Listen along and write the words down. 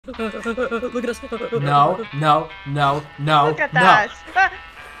Look at us. No, no, no, no, Look at no. that. Ah,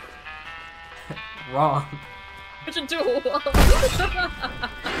 Wrong. Push into a wall.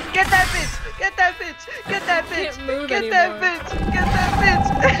 get that bitch! Get that bitch! Get that bitch! Can't move Get anymore. that bitch! Get that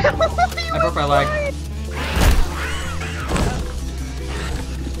bitch! I broke my leg.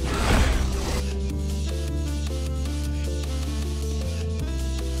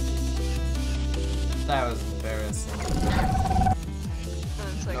 That was embarrassing. It's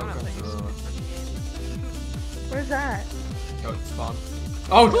like, I'm not Okay, playing this so- fucking game. Where's that? Oh, it's spawn.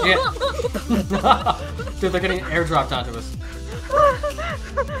 Oh shit! Dude, they're getting airdropped onto us.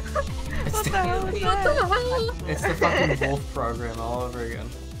 What the hell is What that? the hell? It's the fucking wolf program all over again.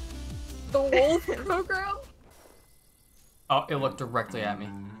 The wolf program? Oh, it looked directly at me.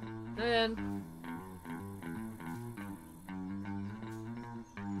 Man.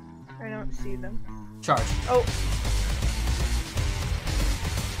 I don't see them. Charge. Oh.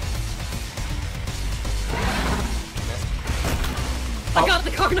 I got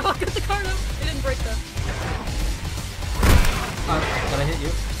the car now, I got the car now. It didn't break though. Did I hit you?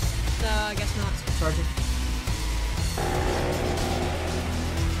 No, I guess not. Charging.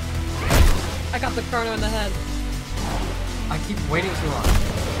 I got the chrono in the head. I keep waiting too long.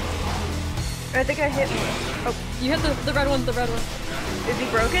 I think I hit one. Oh, You hit the red one, the red one. is he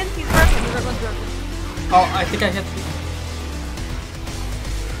broken? He's broken. The red one's broken. Oh, I think I hit the...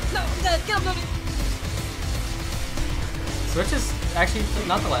 No, I'm dead. Get up, Nubby. Switch is actually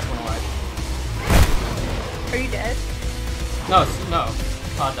not the last one alive. Are you dead? No, no.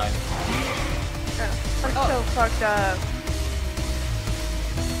 Todd died. Oh, I'm so fucked up.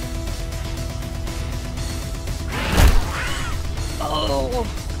 Oh.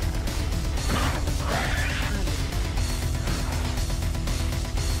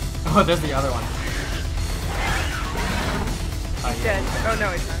 Oh, there's the other one. He's dead. Oh no,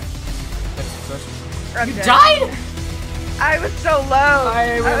 he's not. Switch. I'm You dead. died?! I was so low.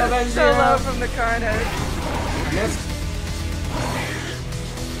 I will was avenge so you. low from the carnage. Missed.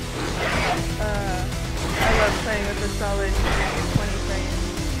 I love playing with a solid 20 frames.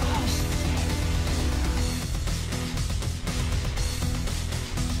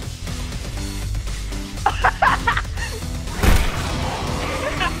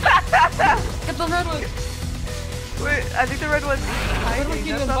 Get the red one. Wait, I think the red one's hiding. one can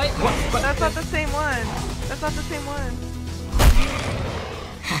That's even not, bite me. that's not the same one. That's not the same one.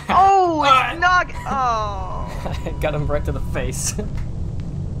 Oh, it's not. Oh. Got him right to the face.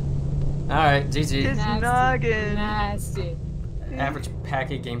 Alright, His GG. noggin. Nasty. Average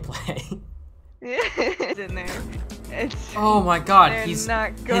pachy gameplay. It's in there. It's. Oh my god, They're he's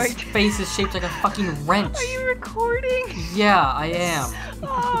not going his to- face is shaped like a fucking wrench. Are you recording? Yeah, I am.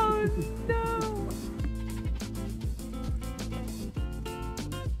 Oh no.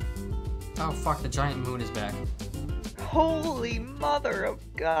 Oh fuck, the giant moon is back. Holy mother of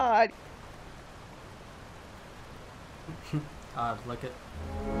God. Look at.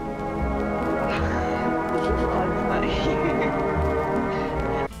 That's not here.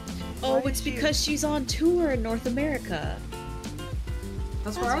 Oh, Why it's did you- because she's on tour in North America.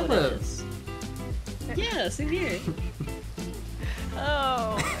 That's where I what it live. is. Yeah, same here.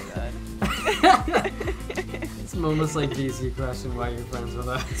 Oh my God. It's moments like these you question why you're friends with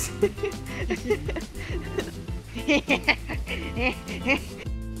us.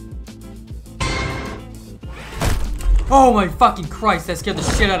 Oh my fucking Christ, that scared the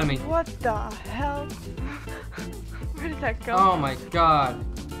shit out of me. What the hell? Where did that go? Oh my god.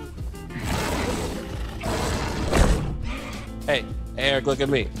 Hey, Eric, look at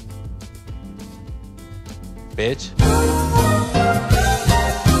me. Bitch.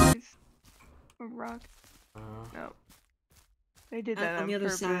 A rock. No. They did that On the other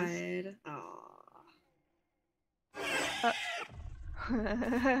purpose. side. Aw.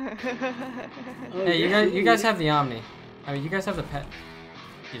 Hey, you guys have the Omni. I mean, you guys have the pet.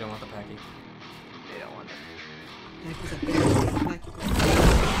 You don't want the Packy. They don't want it.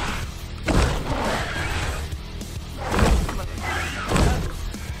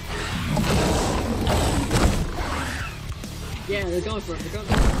 Yeah, they're going for it. They're going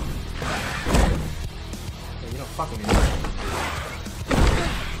for it. Yeah, you don't fuck with me.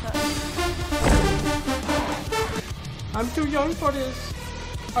 I'm too young for this.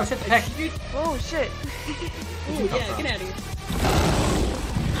 Oh shit, the Packy. Oh shit. Ooh, yeah, get out of here.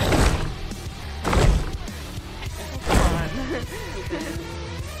 Come on.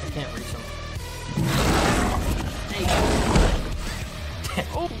 I can't reach him.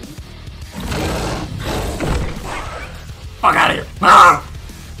 Oh. Fuck out of here! Ah!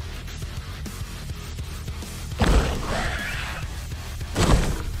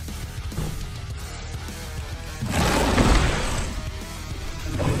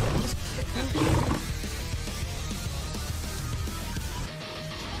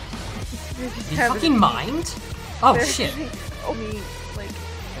 you fucking mind? Oh shit. Only like.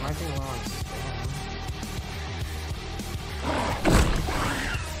 Am I being wrong?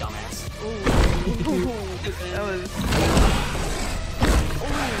 Dumbass. That was.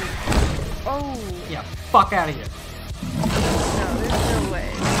 Oh. Yeah, fuck out of here. No, there's no way.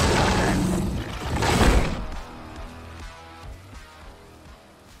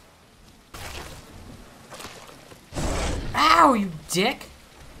 Ow, you dick!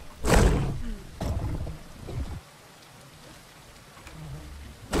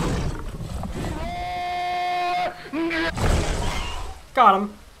 Got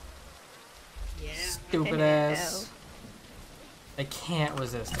him. Yeah. Stupid ass. They can't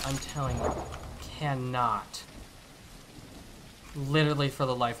resist. I'm telling you. Cannot. Literally for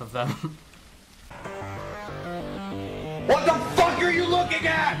the life of them. What the fuck are you looking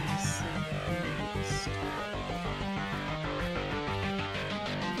at?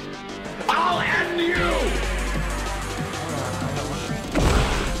 I'll end you!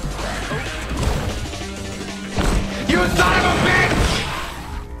 You son of a bitch!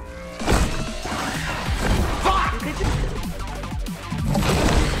 Fuck!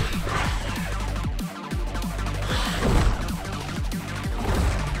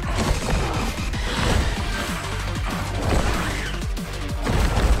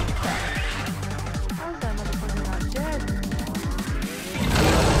 How's that motherfucker not dead?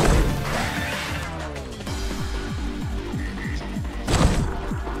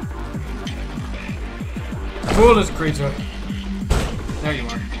 Coolest creature. There you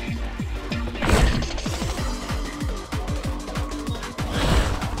are.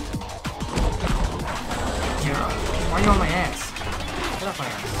 Why are you on my ass? Get off my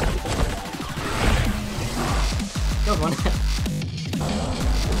ass. Good one.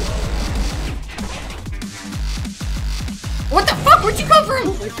 What the fuck? Where'd you come from?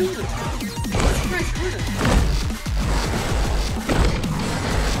 Oh my god. Jesus Christ, Gordon.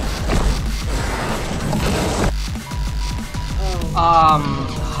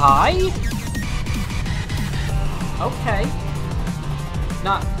 Hi? Okay.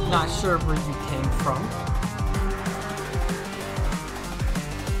 Not sure where you came from.